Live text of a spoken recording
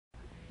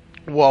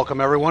Welcome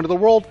everyone to the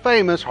world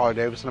famous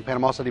Harley-Davidson of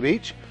Panama City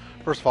Beach.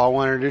 First of all, I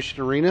want to introduce you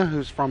to Rena,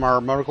 who's from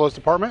our motor clothes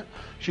department.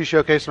 She's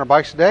showcasing our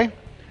bikes today.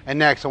 And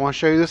next, I want to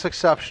show you this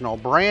exceptional,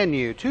 brand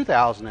new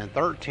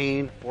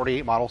 2013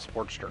 48 model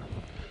Sportster.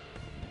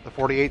 The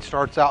 48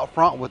 starts out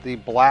front with the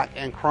black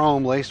and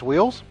chrome laced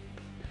wheels.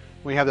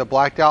 We have the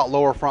blacked out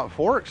lower front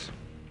forks.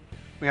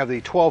 We have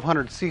the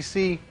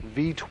 1200cc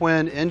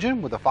V-twin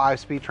engine with a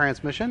 5-speed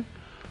transmission,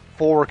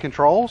 forward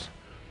controls,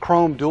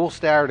 chrome dual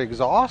staggered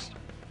exhaust,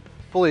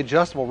 fully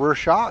adjustable rear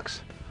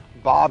shocks,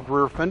 bobbed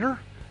rear fender,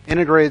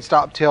 integrated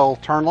stop tail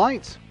turn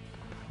lights,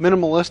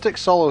 minimalistic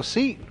solo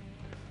seat.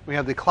 We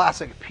have the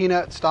classic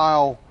peanut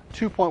style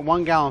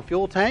 2.1 gallon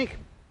fuel tank,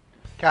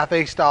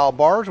 cafe style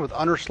bars with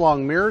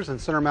underslung mirrors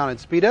and center mounted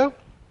speedo.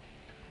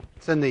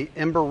 It's in the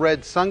Ember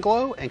red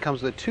Sunglo and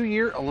comes with a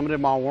 2-year unlimited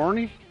mile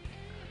warranty.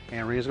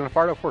 And Rena's going to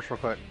fire it up for us real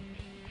quick.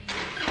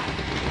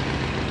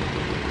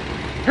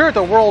 Here at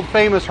the world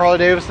famous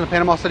Harley-Davidson of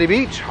Panama City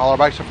Beach, all our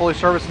bikes are fully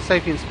serviced and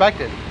safety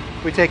inspected.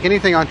 We take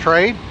anything on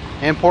trade,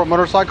 import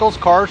motorcycles,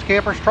 cars,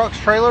 campers, trucks,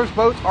 trailers,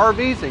 boats,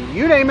 RVs, and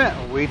you name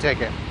it, we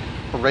take it.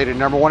 We're rated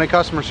 #1 in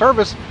customer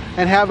service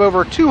and have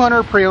over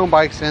 200 pre-owned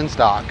bikes in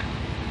stock.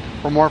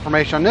 For more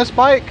information on this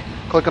bike,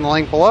 click on the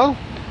link below.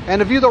 And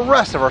to view the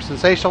rest of our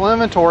sensational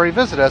inventory,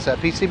 visit us at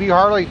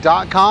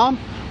pcbharley.com.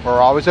 We're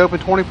always open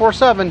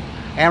 24/7.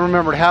 And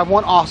remember to have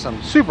one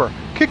awesome, super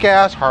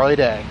kick-ass Harley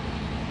day.